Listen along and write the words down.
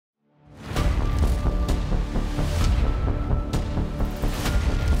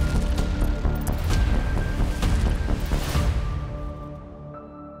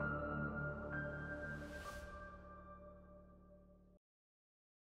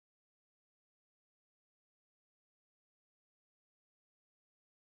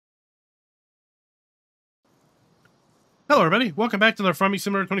Hello everybody, welcome back to the Farming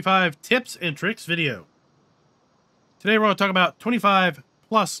Simulator 25 tips and tricks video. Today we're going to talk about 25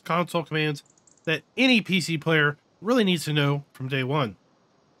 plus console commands that any PC player really needs to know from day one.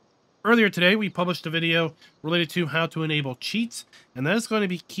 Earlier today we published a video related to how to enable cheats, and that is going to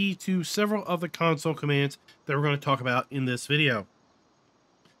be key to several of the console commands that we're going to talk about in this video.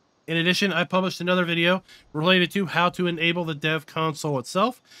 In addition, I published another video related to how to enable the dev console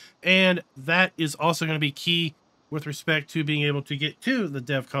itself, and that is also going to be key with respect to being able to get to the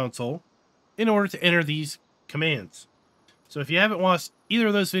dev console in order to enter these commands. So if you haven't watched either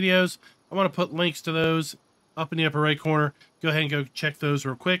of those videos, I'm going to put links to those up in the upper right corner. Go ahead and go check those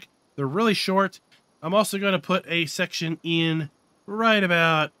real quick. They're really short. I'm also going to put a section in right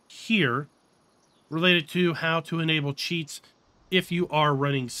about here related to how to enable cheats if you are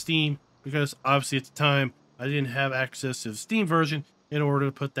running Steam, because obviously at the time I didn't have access to the Steam version in order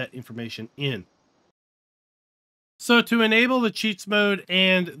to put that information in. So to enable the cheats mode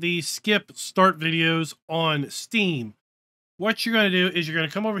and the skip start videos on Steam, what you're going to do is you're going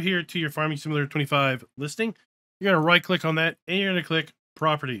to come over here to your Farming Simulator 25 listing. You're going to right click on that and you're going to click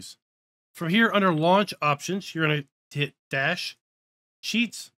properties. From here under launch options, you're going to hit dash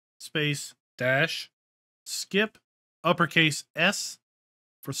cheats space dash skip uppercase S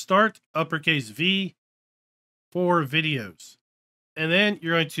for start, uppercase V for videos. And then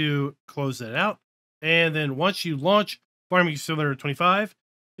you're going to close that out. And then once you launch Farming Simulator 25,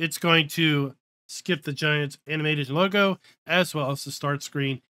 it's going to skip the giant animated logo as well as the start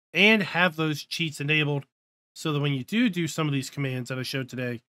screen and have those cheats enabled so that when you do some of these commands that I showed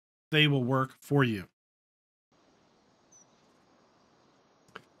today, they will work for you.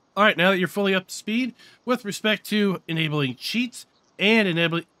 All right, now that you're fully up to speed with respect to enabling cheats and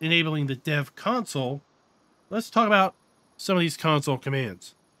enabling the dev console, let's talk about some of these console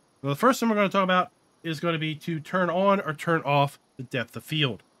commands. Well, the first one we're going to talk about is going to be to turn on or turn off the depth of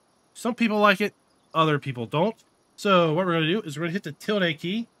field. Some people like it, other people don't. So what we're going to do is we're going to hit the tilde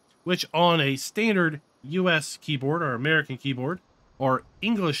key, which on a standard US keyboard or American keyboard, or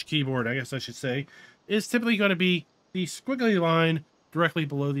English keyboard, I guess I should say, is typically going to be the squiggly line directly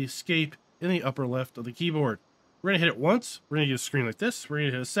below the escape in the upper left of the keyboard. We're going to hit it once, we're going to get a screen like this, we're going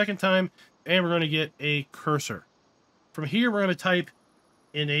to hit it a second time, and we're going to get a cursor. From here, we're going to type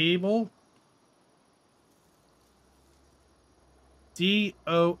enable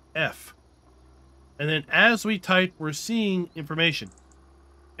DOF. And then as we type, we're seeing information.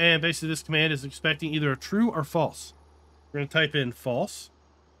 And basically this command is expecting either a true or false. We're going to type in false,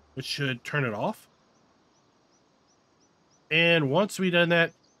 which should turn it off. And once we've done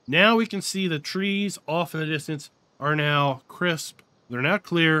that, now we can see the trees off in the distance are now crisp. They're not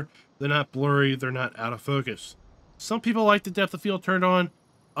clear. They're not blurry. They're not out of focus. Some people like the depth of field turned on.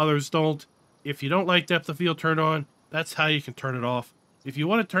 Others don't. If you don't like depth of field turned on, that's how you can turn it off. If you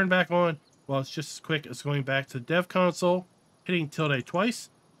want to turn back on, well, it's just as quick as going back to the dev console, hitting tilde twice.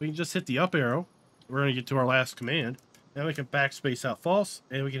 We can just hit the up arrow. We're going to get to our last command. Now we can backspace out false,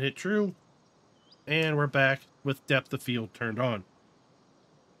 and we can hit true. And we're back with depth of field turned on.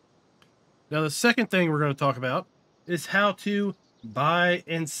 Now the second thing we're going to talk about is how to buy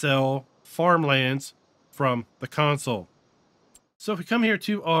and sell farmlands from the console. So if we come here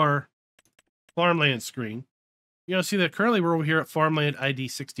to our farmland screen, you're going to see that currently we're over here at farmland ID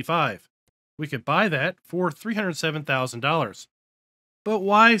 65. We could buy that for $307,000. But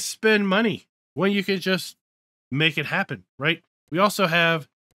why spend money when you could just make it happen, right? We also have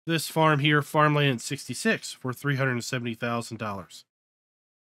this farm here, farmland 66, for $370,000.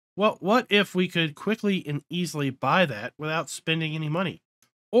 Well, what if we could quickly and easily buy that without spending any money?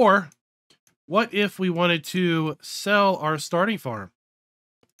 Or what if we wanted to sell our starting farm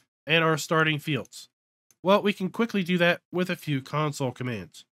and our starting fields? Well, we can quickly do that with a few console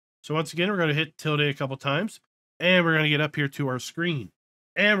commands. So once again, we're going to hit tilde a couple times, and we're going to get up here to our screen.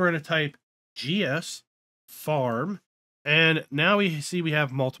 And we're going to type GS farm, and now we see we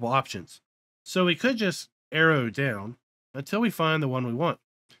have multiple options. So we could just arrow down until we find the one we want.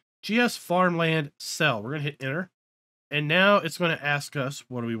 GS farmland sell. We're going to hit enter, and now it's going to ask us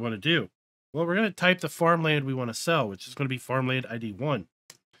what do we want to do. Well, we're going to type the farmland we want to sell, which is going to be farmland ID 1.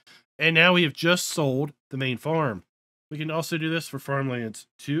 And now we have just sold the main farm. We can also do this for farmlands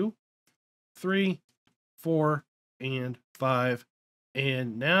 2, 3, 4, and 5.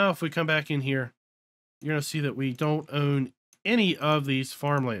 And now if we come back in here, you're going to see that we don't own any of these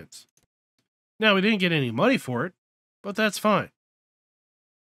farmlands. Now, we didn't get any money for it, but that's fine.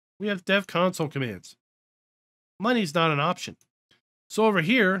 We have dev console commands. Money's not an option. So over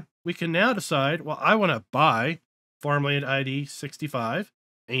here, we can now decide, well, I want to buy farmland ID 65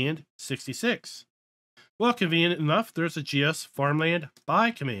 and 66. Well, convenient enough, there's a GS farmland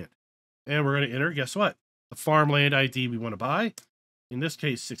buy command. And we're going to enter, guess what? The farmland ID we want to buy. In this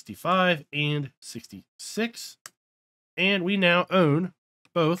case, 65 and 66. And we now own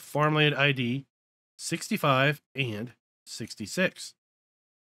both farmland ID 65 and 66.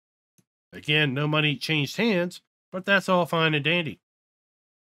 Again, no money changed hands, but that's all fine and dandy.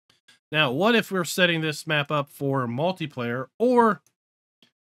 Now, what if we're setting this map up for multiplayer, or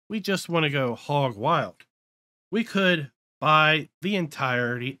we just want to go hog wild? We could buy the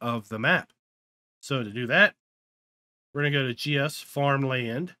entirety of the map. So to do that, we're going to go to GS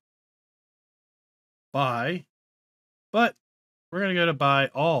farmland, buy, but we're going to go to buy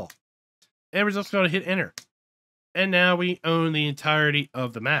all. And we're just going to hit enter. And now we own the entirety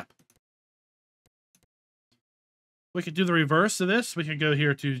of the map. We could do the reverse of this. We could go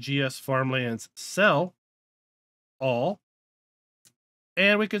here to GS farmlands, sell all,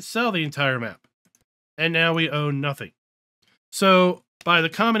 and we could sell the entire map. And now we own nothing. So by the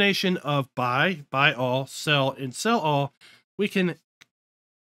combination of buy all, sell, and sell all, we can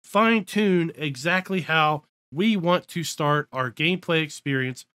fine tune exactly how we want to start our gameplay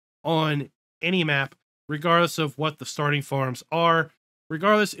experience on any map, regardless of what the starting farms are,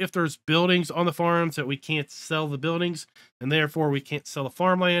 regardless if there's buildings on the farms that we can't sell the buildings, and therefore we can't sell the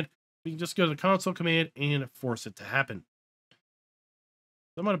farmland. We can just go to the console command and force it to happen.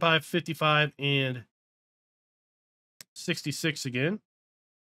 So I'm going to buy 55 and 66 again.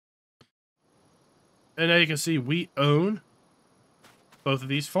 And now you can see we own both of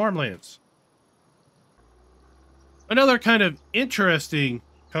these farmlands. Another kind of interesting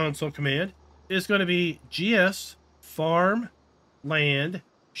console command is going to be GS farmland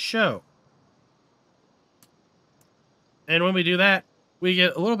show. And when we do that, we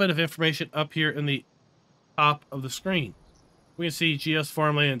get a little bit of information up here in the top of the screen. We can see GS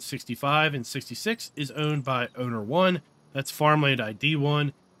farmland 65 and 66 is owned by owner 1. That's farmland ID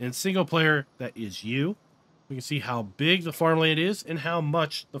 1. And single player, that is you. We can see how big the farmland is and how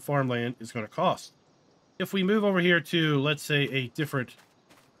much the farmland is going to cost. If we move over here to, let's say, a different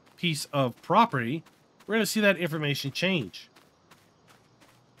piece of property, we're going to see that information change.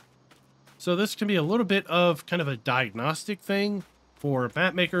 So this can be a little bit of kind of a diagnostic thing for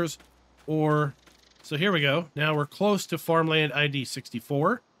map makers, or, so here we go. Now we're close to farmland ID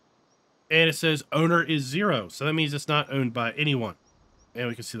 64, and it says owner is 0. So that means it's not owned by anyone. And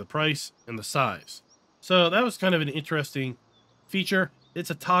we can see the price and the size. So that was kind of an interesting feature. It's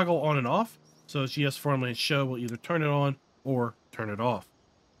a toggle on and off. So GS farmland show will either turn it on or turn it off.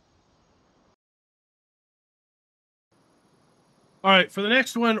 All right, for the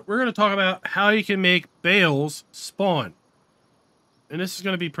next one, we're going to talk about how you can make bales spawn. And this is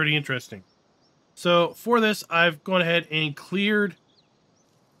going to be pretty interesting. So for this, I've gone ahead and cleared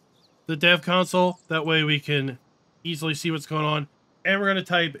the dev console. That way we can easily see what's going on. And we're going to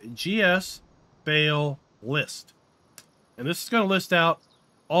type GS bale list. And this is going to list out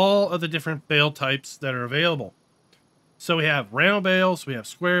all of the different bale types that are available. So we have round bales, we have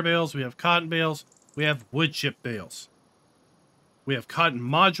square bales, we have cotton bales, we have wood chip bales. We have cotton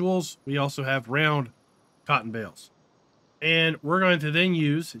modules. We also have round cotton bales. And we're going to then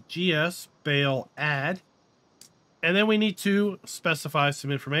use GS bale add. And then we need to specify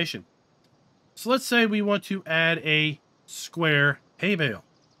some information. So let's say we want to add a square hay bale.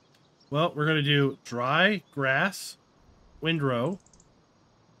 Well, we're going to do dry grass windrow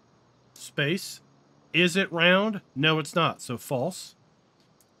space. Is it round? No, it's not. So false.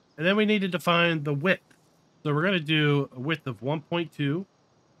 And then we need to define the width. So we're going to do a width of 1.2,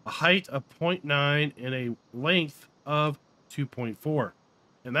 a height of 0.9, and a length of 2.4.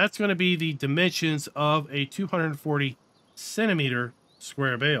 And that's going to be the dimensions of a 240 centimeter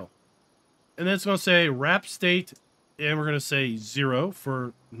square bale. And then it's going to say wrap state, and we're going to say 0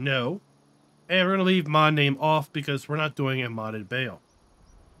 for no. And we're going to leave mod name off because we're not doing a modded bale.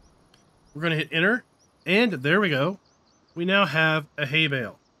 We're going to hit enter, and there we go. We now have a hay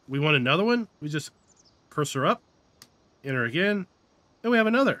bale. We want another one. We just cursor up, enter again, and we have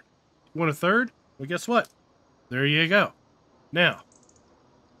another. You want a third? Well, guess what? There you go. Now,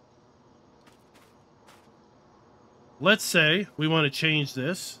 let's say we want to change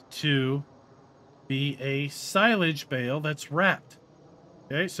this to be a silage bale that's wrapped.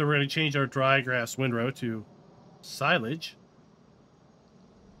 Okay, so we're going to change our dry grass windrow to silage.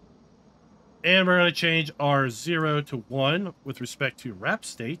 And we're going to change our 0 to 1 with respect to wrap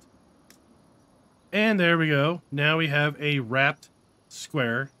state. And there we go. Now we have a wrapped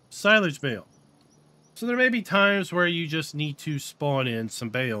square silage bale. So there may be times where you just need to spawn in some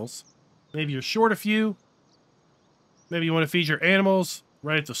bales. Maybe you're short a few. Maybe you want to feed your animals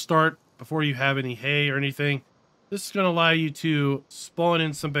right at the start before you have any hay or anything. This is going to allow you to spawn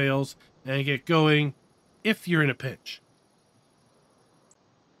in some bales and get going if you're in a pinch.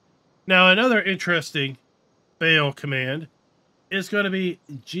 Now, another interesting bale command is going to be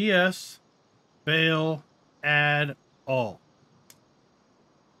gs bale add all.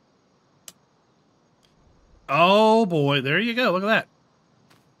 Oh boy, there you go. Look at that.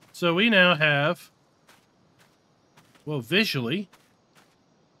 So we now have, well, visually,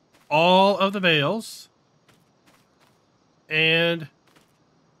 all of the bales, and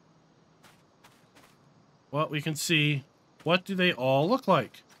well, we can see, what do they all look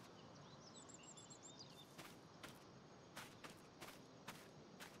like?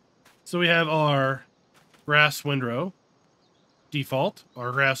 So we have our grass windrow default,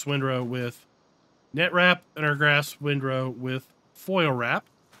 our grass windrow with net wrap, and our grass windrow with foil wrap.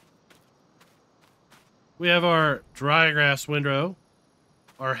 We have our dry grass windrow,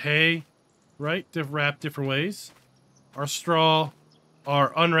 our hay, right, wrapped different ways, our straw,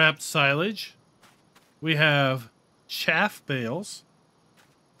 our unwrapped silage. We have chaff bales,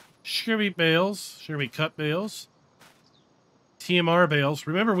 sugar beet bales, sugar beet cut bales, TMR bales.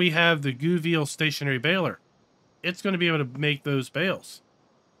 Remember, we have the Gouville stationary baler. It's going to be able to make those bales.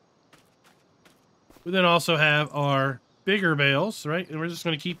 We then also have our bigger bales, right? And we're just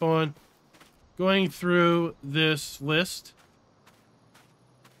going to keep on going through this list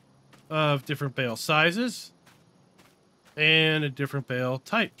of different bale sizes and a different bale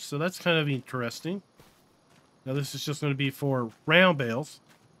types. So that's kind of interesting. Now this is just going to be for round bales,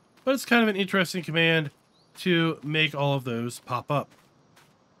 but it's kind of an interesting command to make all of those pop up.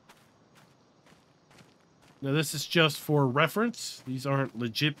 Now this is just for reference. These aren't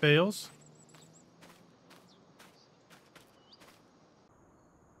legit bales.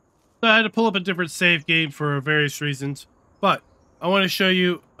 So I had to pull up a different save game for various reasons, but I want to show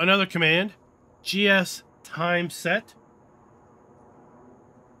you another command, gs time set.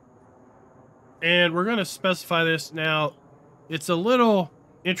 And we're going to specify this. Now, it's a little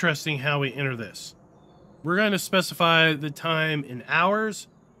interesting how we enter this. We're going to specify the time in hours,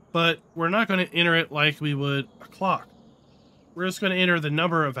 but we're not going to enter it like we would a clock. We're just going to enter the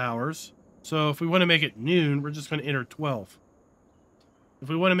number of hours. So if we want to make it noon, we're just going to enter 12. If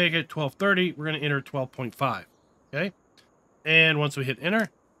we want to make it 12:30, we're going to enter 12.5. Okay? And once we hit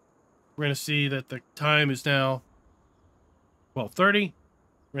enter, we're going to see that the time is now 12:30. We're going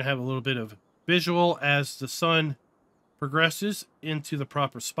to have a little bit of visual as the sun progresses into the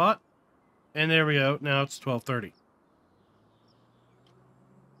proper spot. And there we go. Now it's 12:30.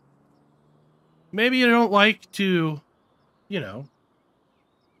 Maybe you don't like to, do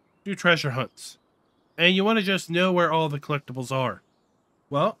treasure hunts, and you want to just know where all the collectibles are.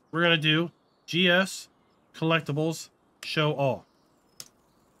 Well, we're going to do gs collectibles show all.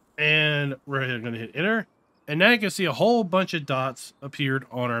 And we're going to hit enter. And now you can see a whole bunch of dots appeared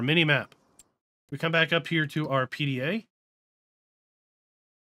on our mini map. We come back up here to our PDA.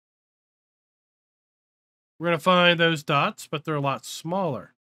 We're going to find those dots, but they're a lot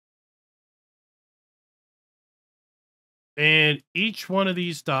smaller. And each one of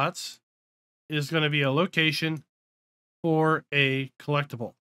these dots is going to be a location for a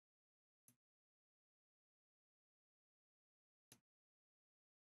collectible.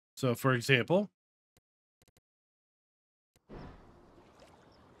 So, for example,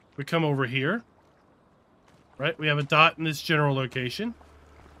 we come over here, right? We have a dot in this general location.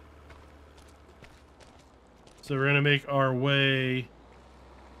 So we're going to make our way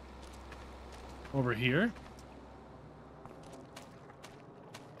over here.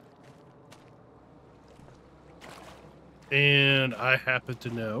 And I happen to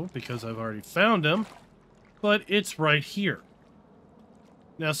know, because I've already found them, but it's right here.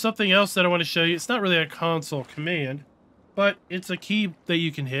 Now, something else that I want to show you, it's not really a console command, but it's a key that you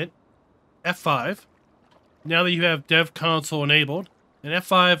can hit, F5. Now that you have Dev Console enabled, and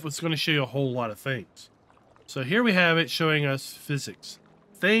F5 is going to show you a whole lot of things. So here we have it showing us physics.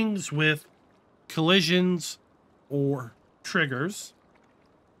 Things with collisions or triggers.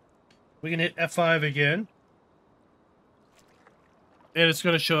 We can hit F5 again. And it's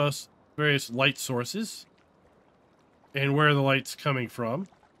going to show us various light sources and where the light's coming from.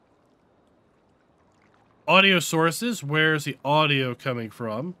 Audio sources, where's the audio coming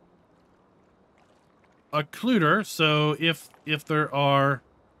from? Occluder, so if there are,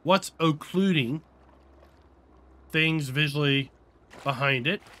 what's occluding things visually behind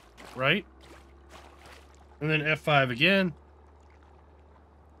it, right? And then F5 again.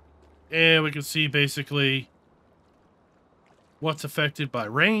 And we can see basically what's affected by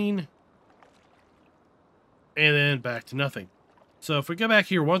rain, and then back to nothing. So if we go back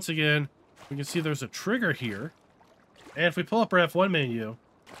here once again, we can see there's a trigger here. And if we pull up our F1 menu,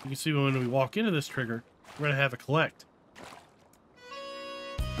 you can see when we walk into this trigger, we're going to have a collect.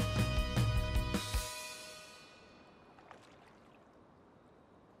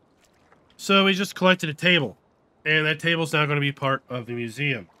 So we just collected a table, and that table is now going to be part of the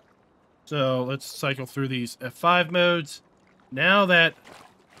museum. So let's cycle through these F5 modes. Now that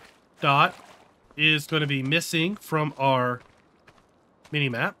dot is going to be missing from our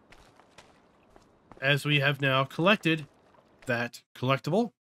mini-map, as we have now collected that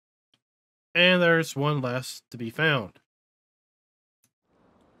collectible, and there's one less to be found.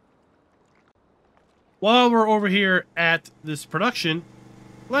 While we're over here at this production,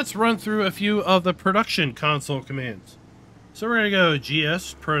 let's run through a few of the production console commands. So we're going to go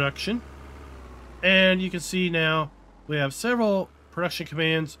GS production, and you can see now we have several production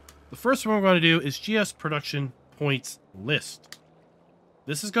commands. The first one we're going to do is GS production points list.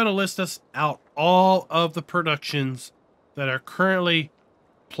 This is going to list us out all of the productions that are currently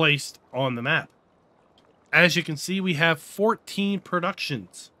placed on the map. As you can see, we have 14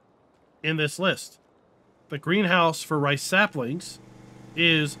 productions in this list. The greenhouse for rice saplings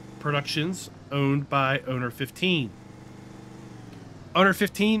is productions owned by owner 15. Owner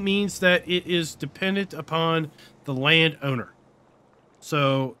 15 means that it is dependent upon the landowner.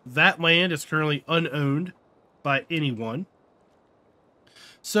 So that land is currently unowned by anyone.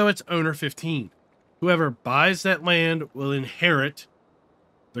 So it's owner 15. Whoever buys that land will inherit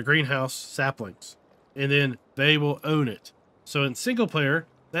the greenhouse saplings, and then they will own it. So in single player,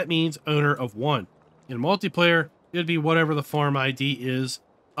 that means owner of 1. In multiplayer, it would be whatever the farm ID is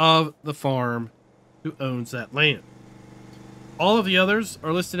of the farm who owns that land. All of the others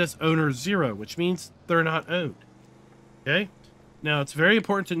are listed as owner 0, which means they're not owned. Okay? Now, it's very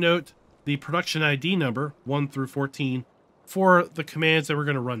important to note the production ID number, 1 through 14, for the commands that we're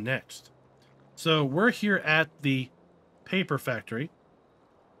going to run next. So we're here at the paper factory.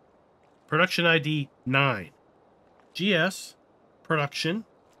 Production ID 9. GS production.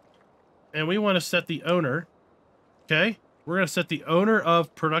 And we want to set the owner. Okay? We're going to set the owner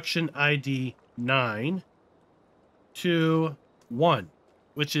of production ID 9 to 1,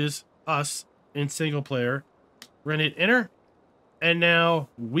 which is us in single player. We're going to hit enter. And now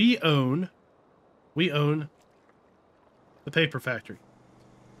we own the paper factory.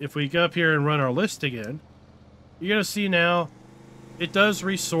 If we go up here and run our list again, you're going to see now it does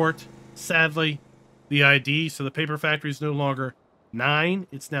resort, sadly, the ID. So the paper factory is no longer 9,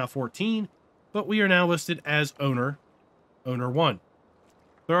 it's now 14, but we are now listed as owner 1.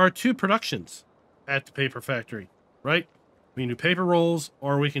 There are 2 productions at the paper factory, right? We can do paper rolls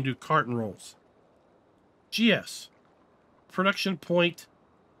or we can do carton rolls. GS, production point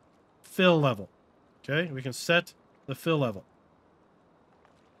fill level. Okay, we can set the fill level.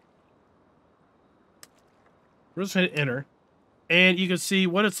 We're just going to enter, and you can see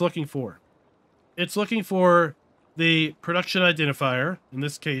what it's looking for. It's looking for the production identifier, in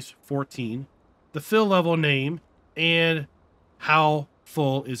this case 14, the fill level name, and how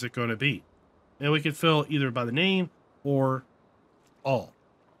full is it going to be. And we can fill either by the name or all.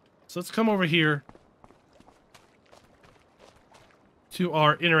 So let's come over here to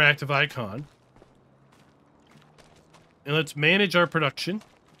our interactive icon, and let's manage our production.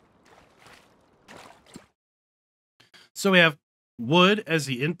 So we have wood as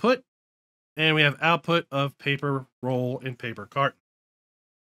the input, and we have output of paper roll and paper carton.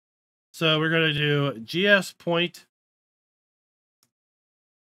 So we're going to do GS point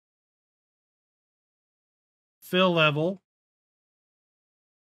fill level.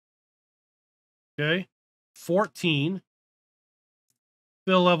 Okay. 14.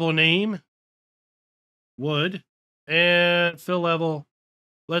 Fill level name, wood, and fill level,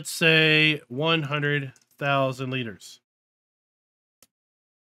 let's say 100,000 liters.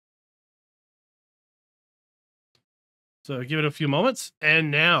 So give it a few moments,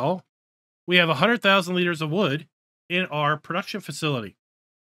 and now we have 100,000 liters of wood in our production facility.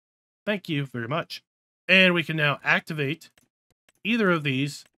 Thank you very much. And we can now activate either of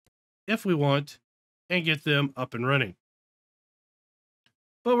these if we want and get them up and running.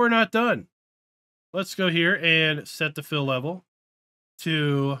 But we're not done. Let's go here and set the fill level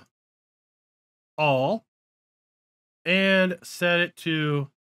to all and set it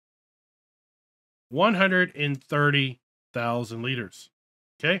to 130,000 liters.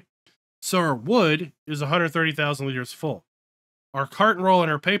 Okay, so our wood is 130,000 liters full. Our carton roll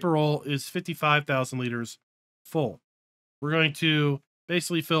and our paper roll is 55,000 liters full. We're going to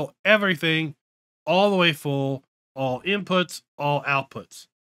basically fill everything all the way full, all inputs, all outputs.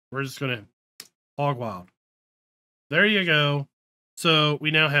 We're just going to hog wild. There you go. So we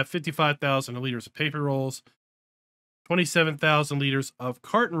now have 55,000 liters of paper rolls, 27,000 liters of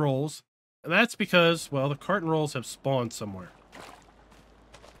carton rolls. And that's because, well, the carton rolls have spawned somewhere.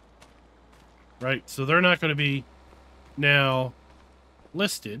 Right? So they're not going to be now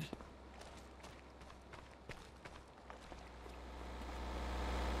listed.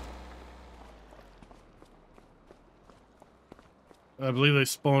 I believe they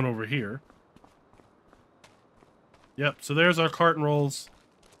spawn over here. Yep, so there's our carton rolls.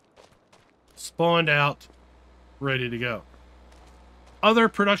 Spawned out, ready to go. Other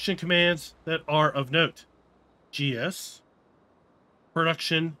production commands that are of note. GS.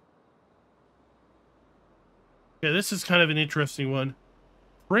 Production. Okay, this is kind of an interesting one.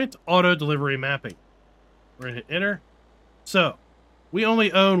 Print auto delivery mapping. We're going to hit enter. So, we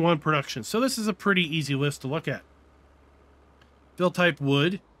only own one production. So this is a pretty easy list to look at. Fill type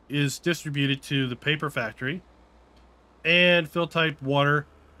wood is distributed to the paper factory, and fill type water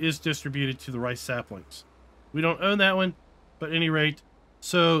is distributed to the rice saplings. We don't own that one, but at any rate,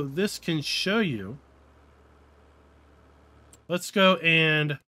 so this can show you. Let's go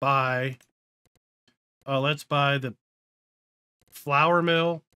and buy, let's buy the flour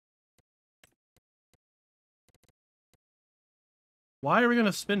mill. Why are we going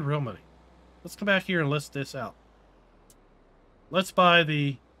to spend real money? Let's come back here and list this out. Let's buy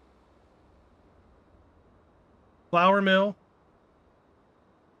the flour mill.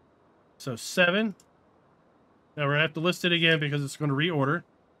 So 7. Now we're going to have to list it again because it's going to reorder.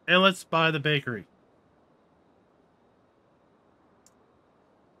 And let's buy the bakery.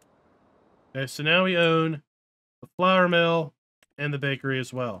 Okay, so now we own the flour mill and the bakery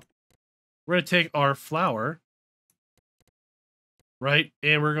as well. We're going to take our flour, right?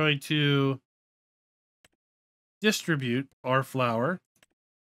 And we're going to distribute our flour.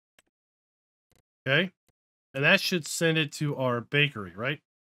 Okay. And that should send it to our bakery, right?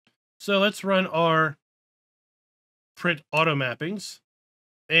 So let's run our print auto mappings.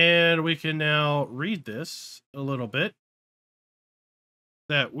 And we can now read this a little bit.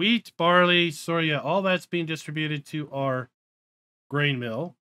 That wheat, barley, soya, all that's being distributed to our grain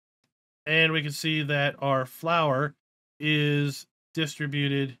mill. And we can see that our flour is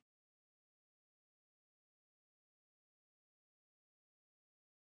distributed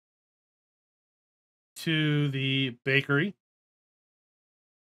to the bakery.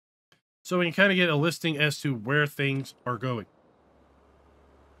 So we can kind of get a listing as to where things are going.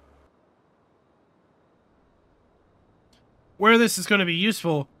 Where this is going to be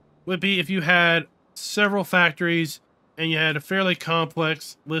useful would be if you had several factories and you had a fairly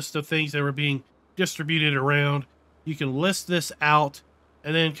complex list of things that were being distributed around. You can list this out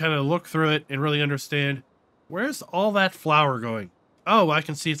and then kind of look through it and really understand, where's all that flour going? Oh, I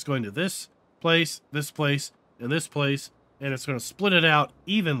can see it's going to this place, and this place, and it's going to split it out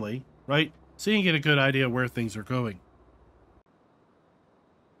evenly, right? So you can get a good idea where things are going.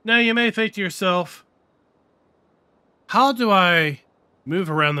 Now you may think to yourself, how do I move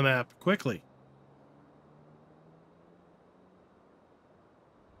around the map quickly?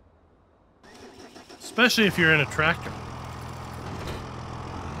 Especially if you're in a tractor.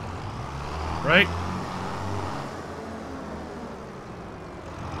 Right?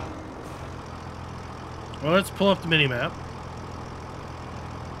 Well, let's pull up the mini-map.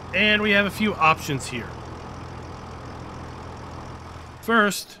 And we have a few options here.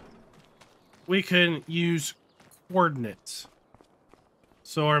 First, we can use coordinates.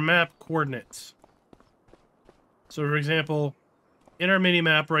 So our map coordinates. So for example, in our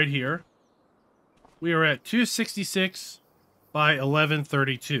mini-map right here, we are at 266 by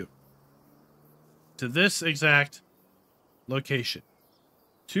 1132. To this exact location.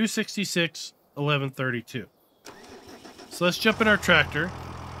 266, 1132. So let's jump in our tractor.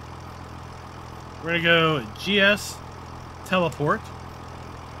 We're going to go GS teleport.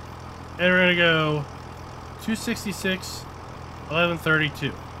 And we're going to go 266,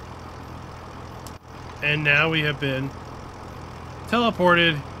 1132. And now we have been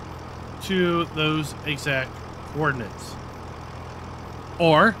teleported to those exact coordinates.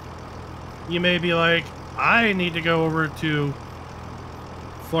 Or you may be like, I need to go over to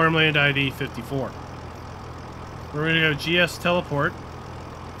farmland ID 54. We're going to go GS teleport.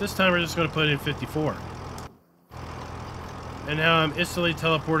 This time we're just going to put in 54. And now I'm instantly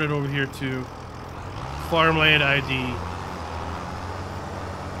teleported over here to farmland ID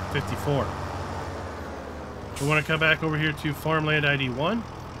 54. We want to come back over here to farmland ID 1.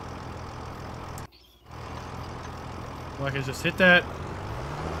 Well, I can just hit that.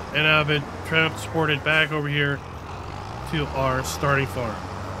 And I've been transported back over here to our starting farm.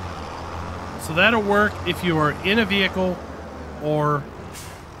 So that'll work if you are in a vehicle or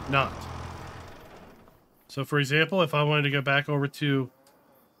not. So for example, if I wanted to go back over to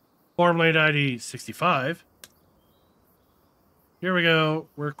farmland ID 65, here we go.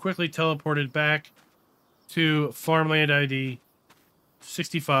 We're quickly teleported back to farmland ID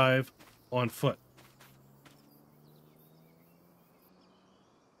 65 on foot.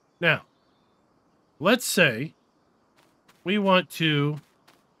 Now, let's say we want to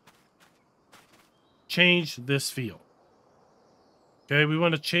change this field. Okay, we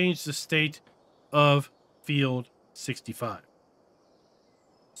want to change the state of field 65.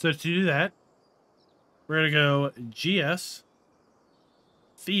 So to do that, we're going to go GS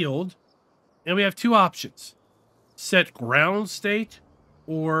field, and we have two options: set ground state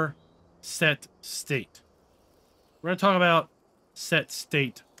or set state. We're going to talk about set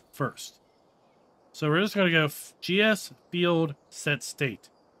state first. So we're just going to go GS field set state.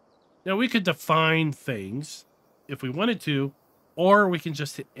 Now we could define things if we wanted to, or we can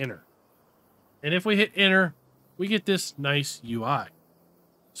just hit enter. And if we hit enter, we get this nice UI.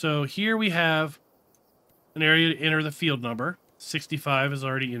 So here we have an area to enter the field number. 65 is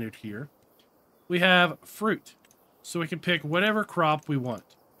already entered here. We have fruit, so we can pick whatever crop we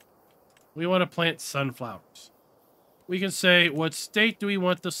want. We want to plant sunflowers. We can say, what state do we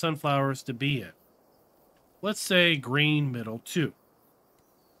want the sunflowers to be in? Let's say green middle 2.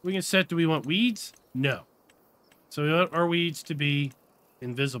 We can set, do we want weeds? No. So we want our weeds to be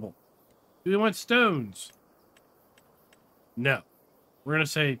invisible. Do we want stones? No. We're going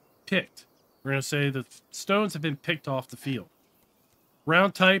to say picked. We're going to say the stones have been picked off the field.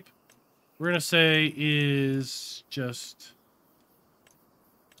 Ground type, we're going to say is just,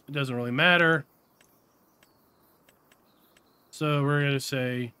 it doesn't really matter. So we're going to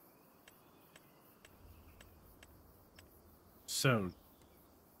say sown.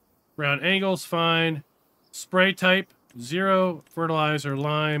 Ground angle's fine. Spray type, 0, fertilizer,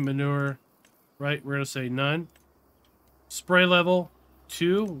 lime, manure. Right, we're going to say none. Spray level,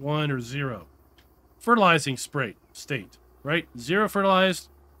 2, 1, or 0. Fertilizing spray state, right? 0 fertilized,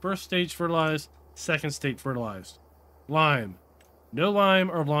 first stage fertilized, second state fertilized. Lime, no lime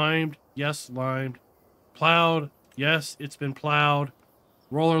or limed, yes, limed. Plowed, yes, it's been plowed.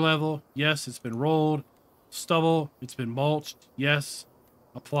 Roller level, yes, it's been rolled. Stubble, it's been mulched, yes.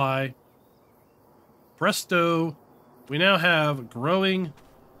 Apply. Presto, we now have growing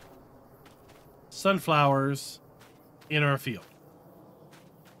sunflowers in our field.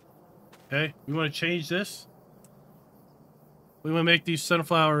 Okay, we want to change this. We want to make these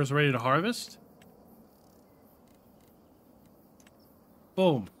sunflowers ready to harvest.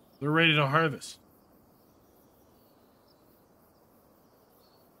 Boom, they're ready to harvest.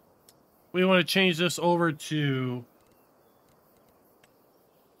 We want to change this over to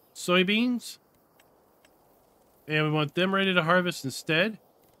soybeans. And we want them ready to harvest instead.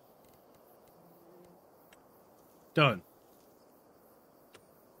 Done.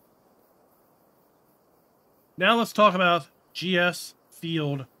 Now let's talk about GS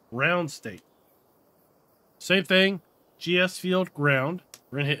field ground state. Same thing, GS field ground.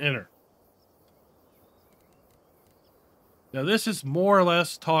 We're going to hit enter. Now this is more or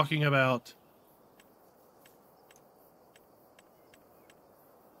less talking about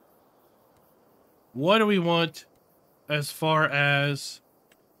what do we want as far as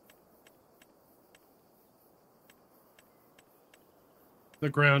the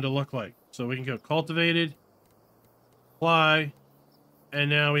ground to look like. So we can go cultivated, apply, and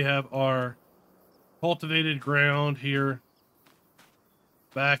now we have our cultivated ground here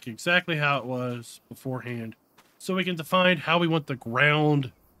back exactly how it was beforehand. So we can define how we want the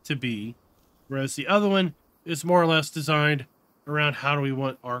ground to be, whereas the other one is more or less designed around how do we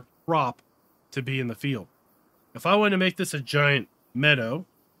want our crop to be in the field. If I want to make this a giant meadow,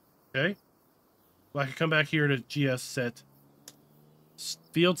 okay, well, I can come back here to GS set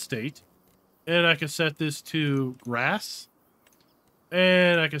field state, and I can set this to grass,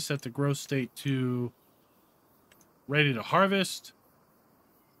 and I can set the growth state to ready to harvest.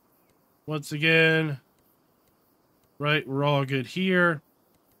 Once again, right, we're all good here.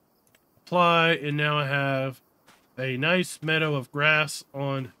 Apply, and now I have a nice meadow of grass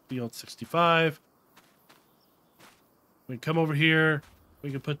on field 65. We can come over here,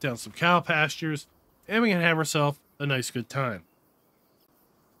 we can put down some cow pastures, and we can have ourselves a nice good time.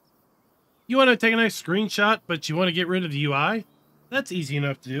 You want to take a nice screenshot, but you want to get rid of the UI? That's easy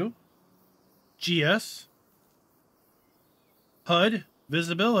enough to do. GS, HUD,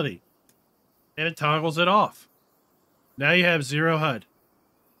 visibility, and it toggles it off. Now you have 0 HUD.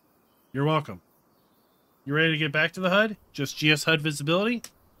 You're welcome. You ready to get back to the HUD? Just GS HUD visibility,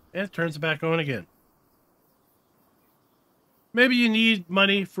 and it turns it back on again. Maybe you need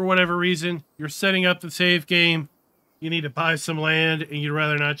money for whatever reason. You're setting up the save game. You need to buy some land, and you'd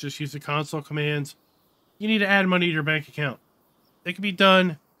rather not just use the console commands. You need to add money to your bank account. It can be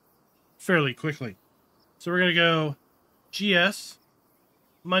done fairly quickly. So we're going to go GS,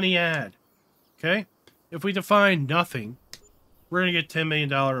 money add. Okay? If we define nothing, we're going to get $10 million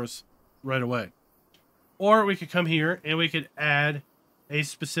right away. Or we could come here and we could add a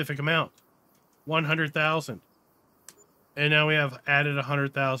specific amount. 100,000. And now we have added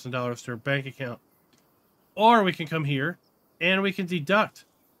 $100,000 to our bank account. Or we can come here and we can deduct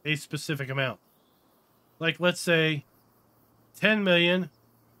a specific amount. Like, let's say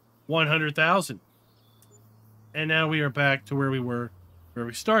 10,100,000. And now we are back to where we were, where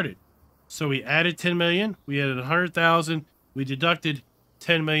we started. So we added 10 million, we added 100,000, we deducted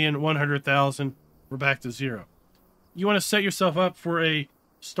 10,100,000. We're back to zero. You want to set yourself up for a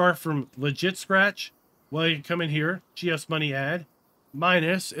start from legit scratch? Well, you can come in here, GS money add,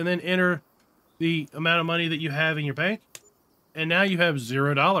 minus, and then enter the amount of money that you have in your bank. And now you have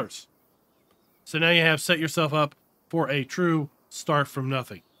 $0. So now you have set yourself up for a true start from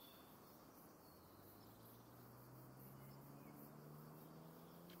nothing.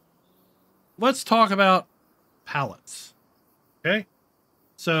 Let's talk about pallets. Okay?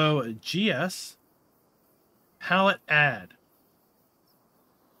 So GS pallet add.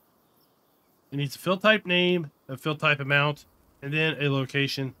 It needs a field type name, a field type amount, and then a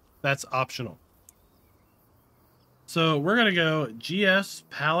location. That's optional. So we're going to go GS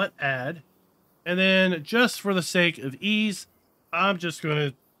pallet add. And then just for the sake of ease, I'm just going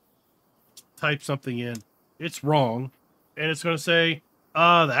to type something in. It's wrong. And it's going to say,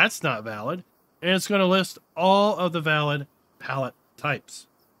 that's not valid. And it's going to list all of the valid pallet types.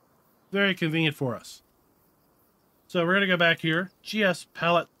 Very convenient for us. So we're going to go back here. GS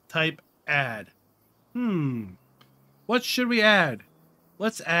pallet type add. What should we add?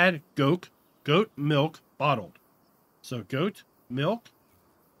 Let's add goat milk bottled. So goat milk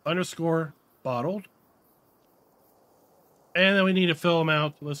underscore bottled. And then we need a fill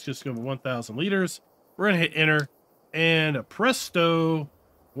amount. Let's just go with 1,000 liters. We're going to hit enter. And presto,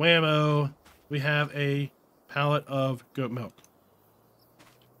 whammo, we have a pallet of goat milk.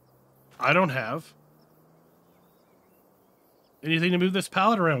 I don't have anything to move this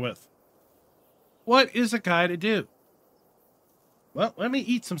pallet around with. What is a guy to do? Well, let me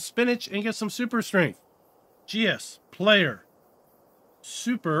eat some spinach and get some super strength. GS player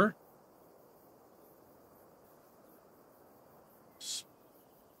super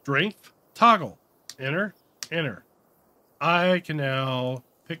strength toggle. Enter, enter. I can now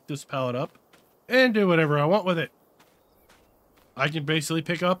pick this pallet up and do whatever I want with it. I can basically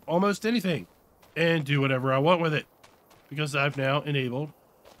pick up almost anything and do whatever I want with it because I've now enabled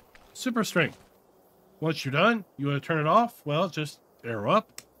super strength. Once you're done, you want to turn it off? Well, just arrow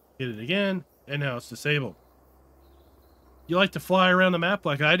up, hit it again, and now it's disabled. You like to fly around the map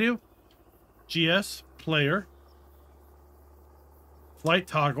like I do? GS player flight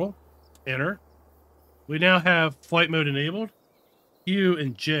toggle, enter. We now have flight mode enabled. Q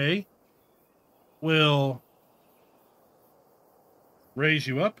and J will raise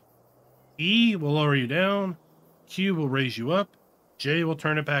you up. E will lower you down. Q will raise you up. J will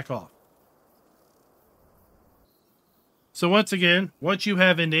turn it back off. So once again, once you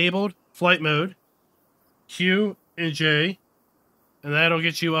have enabled flight mode, Q and J, and that'll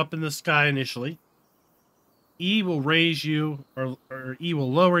get you up in the sky initially. E will raise you, or E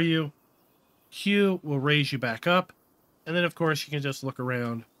will lower you. Q will raise you back up. And then, of course, you can just look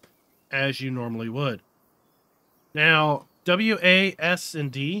around as you normally would. Now, W, A, S,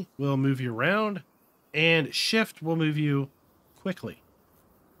 and D will move you around, and Shift will move you quickly.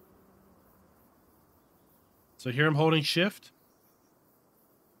 So here I'm holding Shift,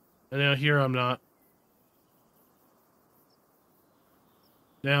 and now here I'm not.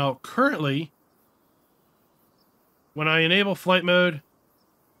 Now, currently, when I enable flight mode,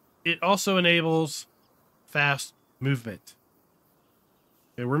 it also enables fast movement.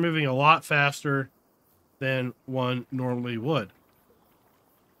 Okay, we're moving a lot faster than one normally would.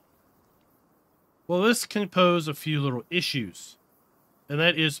 Well, this can pose a few little issues, and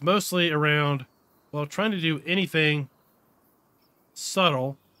that is mostly around, well, trying to do anything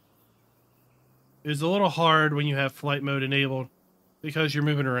subtle is a little hard when you have flight mode enabled because you're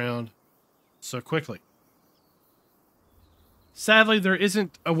moving around so quickly. Sadly, there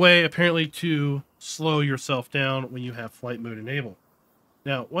isn't a way, apparently, to slow yourself down when you have flight mode enabled.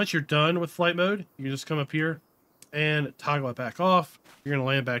 Now, once you're done with flight mode, you can just come up here and toggle it back off. You're going to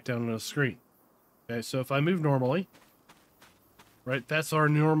land back down on the screen. Okay, so if I move normally, right, that's our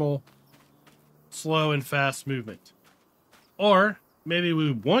normal slow and fast movement. Or maybe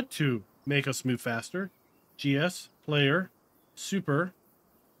we want to make us move faster. GS, player, super,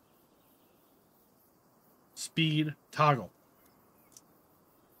 speed, toggle.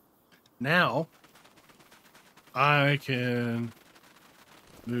 Now, I can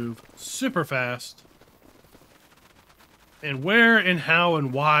move super fast. And where and how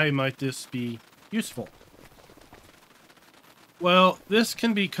and why might this be useful? Well, this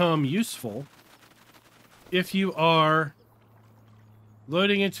can become useful if you are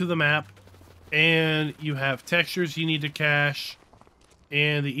loading into the map and you have textures you need to cache,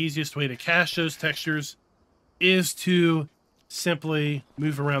 and the easiest way to cache those textures is to simply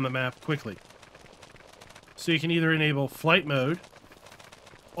move around the map quickly. So you can either enable flight mode,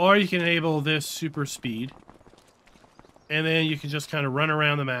 or you can enable this super speed, and then you can just kind of run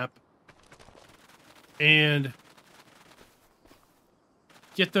around the map and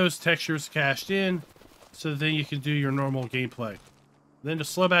get those textures cached in, so that then you can do your normal gameplay. Then to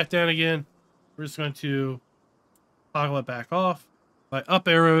slow back down again, we're just going to toggle it back off by up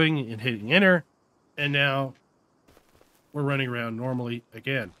arrowing and hitting enter, and now we're running around normally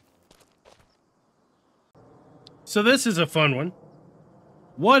again. So this is a fun one.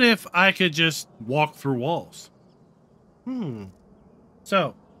 What if I could just walk through walls?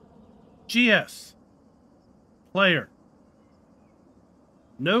 So, GS, player,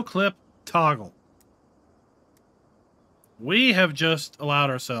 no clip, toggle. We have just allowed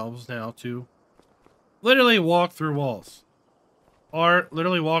ourselves now to literally walk through walls, or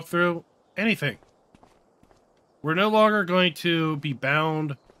literally walk through anything. We're no longer going to be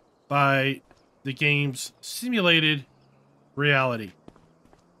bound by the game's simulated reality.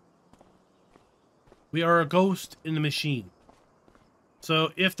 We are a ghost in the machine.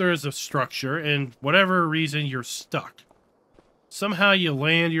 So if there is a structure and whatever reason you're stuck, somehow you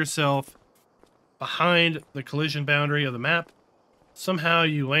land yourself behind the collision boundary of the map, somehow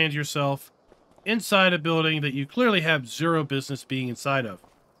you land yourself inside a building that you clearly have zero business being inside of.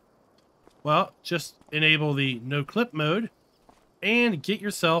 Well, just enable the no clip mode and get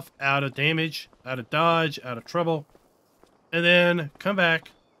yourself out of damage, out of dodge, out of trouble, and then come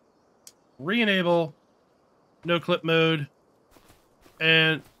back, re-enable no clip mode,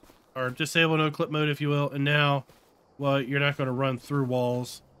 and or disable no clip mode if you will, and now, well, you're not going to run through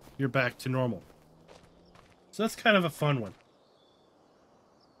walls, you're back to normal. So that's kind of a fun one.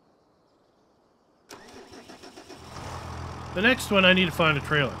 The next one, I need to find a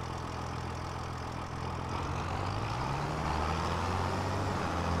trailer.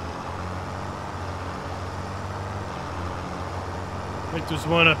 I think there's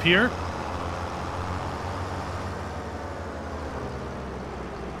one up here.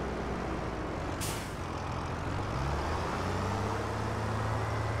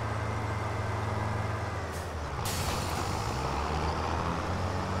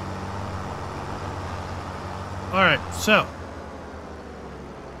 All right, so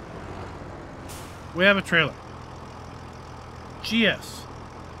we have a trailer. GS,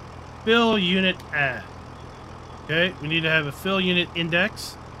 fill unit add. Okay, we need to have a fill unit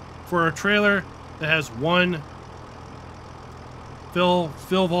index for a trailer that has one fill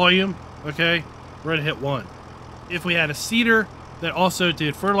volume. Okay, we're gonna hit 1. If we had a seeder that also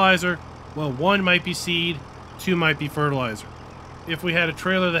did fertilizer, well, 1 might be seed, 2 might be fertilizer. If we had a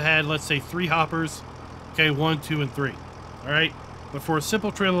trailer that had, let's say, 3 hoppers, okay, 1, 2, and 3. All right, but for a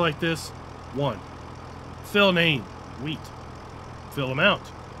simple trailer like this, 1. Fill name, wheat. Fill amount,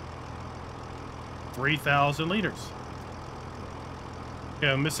 3,000 liters. Okay,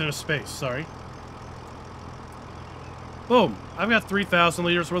 I'm missing a space, sorry. Boom, I've got 3,000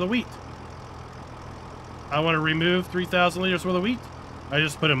 liters worth of wheat. I want to remove 3,000 liters worth of wheat. I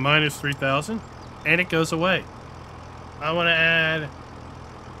just put a minus 3,000 and it goes away. I want to add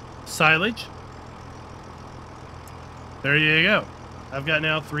silage. There you go. I've got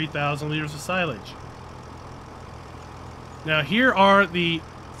now 3,000 liters of silage. Now here are the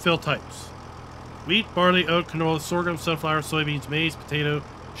fill types. Wheat, barley, oat, canola, sorghum, sunflower, soybeans, maize, potato,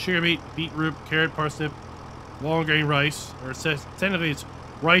 sugar beet, beetroot, carrot, parsnip, long grain rice, or technically it's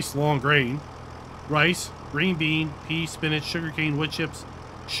rice long grain, rice, green bean, pea, spinach, sugarcane, wood chips,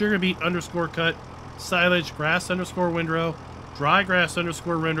 sugar beet underscore cut, silage, grass underscore windrow, dry grass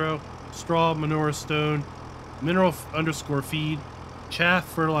underscore windrow, straw, manure, stone, mineral underscore feed, chaff,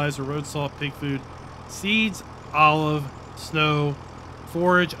 fertilizer, road salt, pig food, seeds, olive, snow,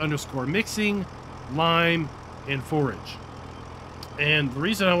 forage underscore mixing, lime, and forage. And the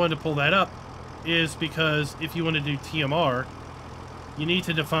reason I wanted to pull that up is because if you want to do TMR, you need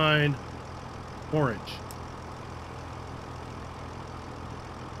to define forage.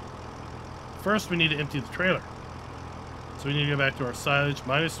 First, we need to empty the trailer. So we need to go back to our silage,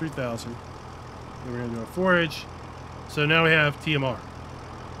 minus 3,000. Then we're going to do our forage. So now we have TMR.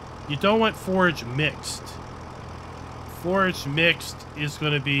 You don't want forage mixed. Forage mixed is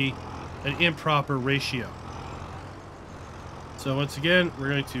going to be an improper ratio. So once again, we're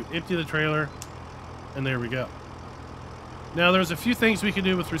going to empty the trailer, and there we go. Now there's a few things we can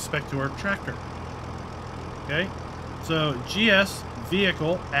do with respect to our tractor. Okay, so GS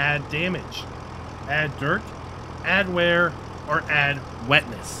vehicle, add damage, add dirt, add wear, or add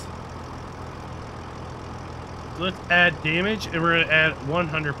wetness. So let's add damage, and we're going to add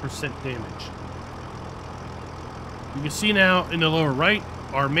 100% damage. You can see now in the lower right,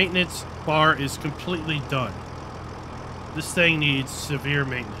 our maintenance bar is completely done. This thing needs severe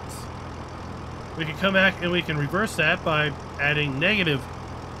maintenance. We can come back and we can reverse that by adding negative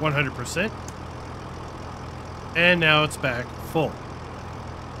 100%. And now it's back full.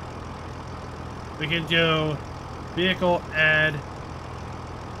 We can go vehicle, add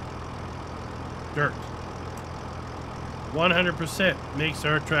dirt. 100% makes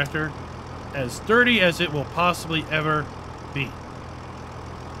our tractor as dirty as it will possibly ever be.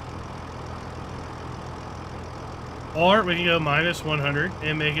 Or we can go minus 100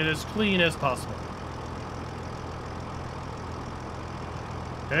 and make it as clean as possible.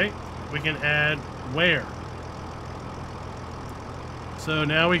 Okay, we can add wear. So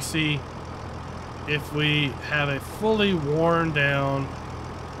now we see if we have a fully worn down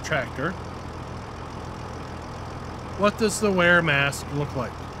tractor, what does the wear mask look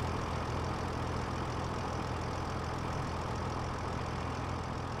like?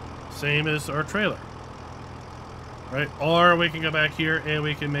 Same as our trailer, right? Or we can go back here and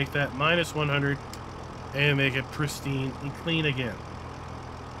we can make that minus 100 and make it pristine and clean again.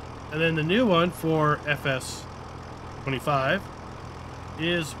 And then the new one for FS25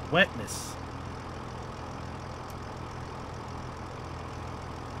 is wetness.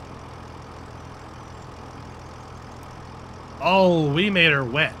 Oh, we made her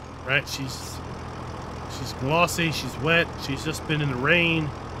wet, right? She's glossy, she's wet, she's just been in the rain.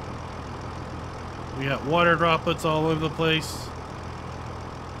 We got water droplets all over the place.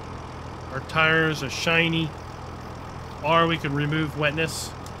 Our tires are shiny. Or we can remove wetness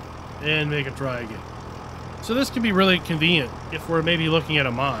and make it dry again. So this can be really convenient if we're maybe looking at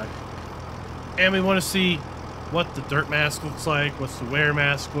a mod and we want to see what the dirt mask looks like, what's the wear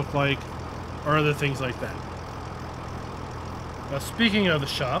mask look like, or other things like that. Now speaking of the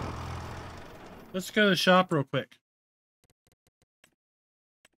shop, let's go to the shop real quick.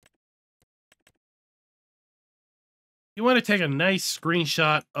 You want to take a nice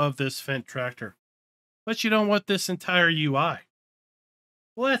screenshot of this Fendt tractor, but you don't want this entire UI.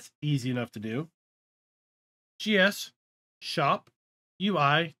 Well, that's easy enough to do. GS, shop,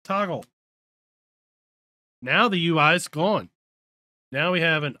 UI, toggle. Now the UI is gone. Now we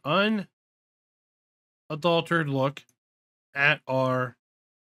have an unadulterated look at our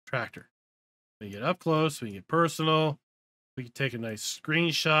tractor. We can get up close, we can get personal, we can take a nice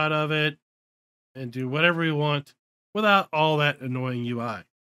screenshot of it and do whatever we want without all that annoying UI.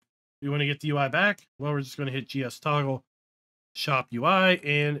 We want to get the UI back. Well, we're just going to hit GS toggle, shop UI,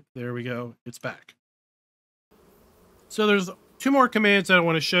 and there we go. It's back. So there's two more commands that I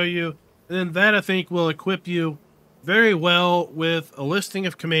want to show you, and then that I think will equip you very well with a listing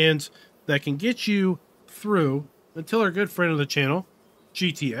of commands that can get you through until our good friend of the channel,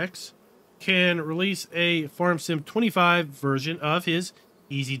 GTX, can release a FarmSim 25 version of his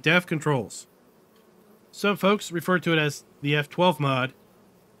Easy Dev Controls. Some folks refer to it as the F12 mod.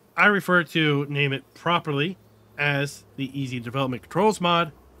 I refer to name it properly as the Easy Development Controls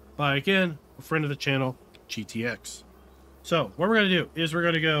mod by, again, a friend of the channel, GTX. So what we're going to do is we're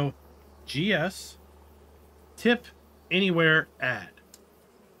going to go GS tip anywhere add.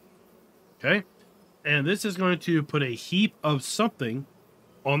 Okay. And this is going to put a heap of something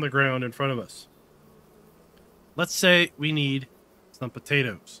on the ground in front of us. Let's say we need some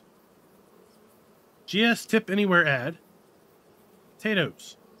potatoes. GS tip anywhere add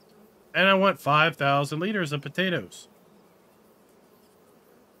potatoes. And I want 5,000 liters of potatoes.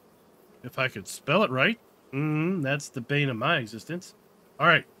 If I could spell it right. That's the bane of my existence. All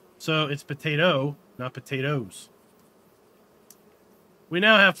right. So it's potato, not potatoes. We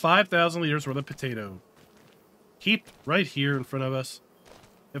now have 5,000 liters worth of potato. Keep right here in front of us.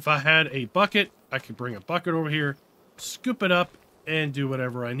 If I had a bucket, I could bring a bucket over here, scoop it up, and do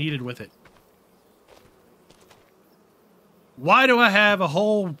whatever I needed with it. Why do I have a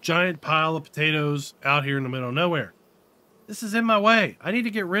whole giant pile of potatoes out here in the middle of nowhere? This is in my way. I need to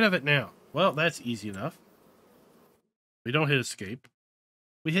get rid of it now. Well, that's easy enough. We don't hit escape.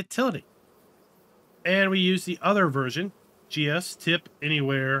 We hit tilde. And we use the other version GS tip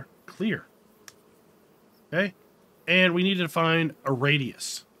anywhere clear. Okay. And we need to find a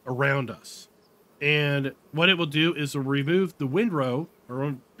radius around us. And what it will do is remove the windrow,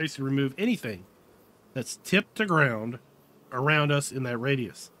 or basically remove anything that's tipped to ground around us in that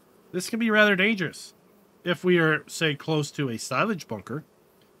radius. This can be rather dangerous if we are, say, close to a silage bunker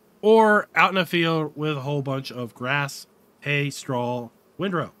or out in a field with a whole bunch of grass, hay, straw,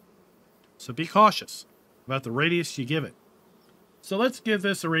 windrow. So be cautious about the radius you give it. So let's give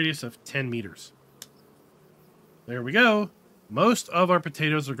this a radius of 10 meters. There we go. Most of our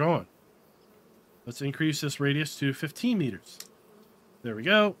potatoes are gone. Let's increase this radius to 15 meters. There we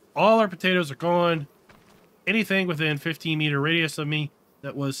go. All our potatoes are gone. Anything within 15-meter radius of me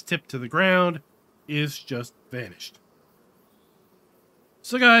that was tipped to the ground is just vanished.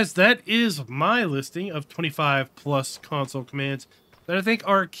 So guys, that is my listing of 25 plus console commands that I think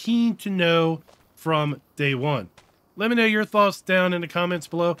are keen to know from day one. Let me know your thoughts down in the comments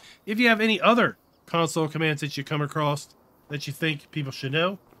below. If you have any other console commands that you come across that you think people should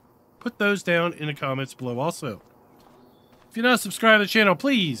know, put those down in the comments below also. If you're not subscribed to the channel,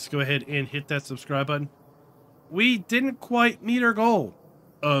 please go ahead and hit that subscribe button. We didn't quite meet our goal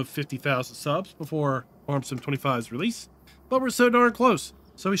of 50,000 subs before Farm Sim 25's release, but we're so darn close.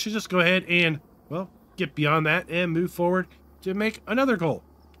 So we should just go ahead and, well, get beyond that and move forward to make another goal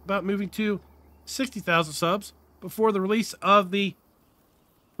about moving to 60,000 subs before the release of the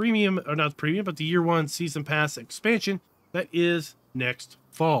premium, or not premium, but the year one season pass expansion that is next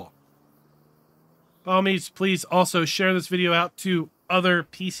fall. By all means, please also share this video out to other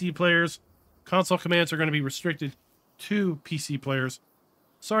PC players. Console commands are going to be restricted to PC players.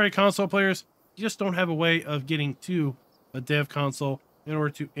 Sorry, console players, you just don't have a way of getting to a dev console in order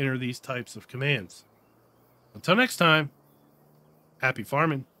to enter these types of commands. Until next time, happy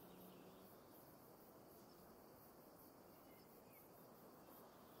farming.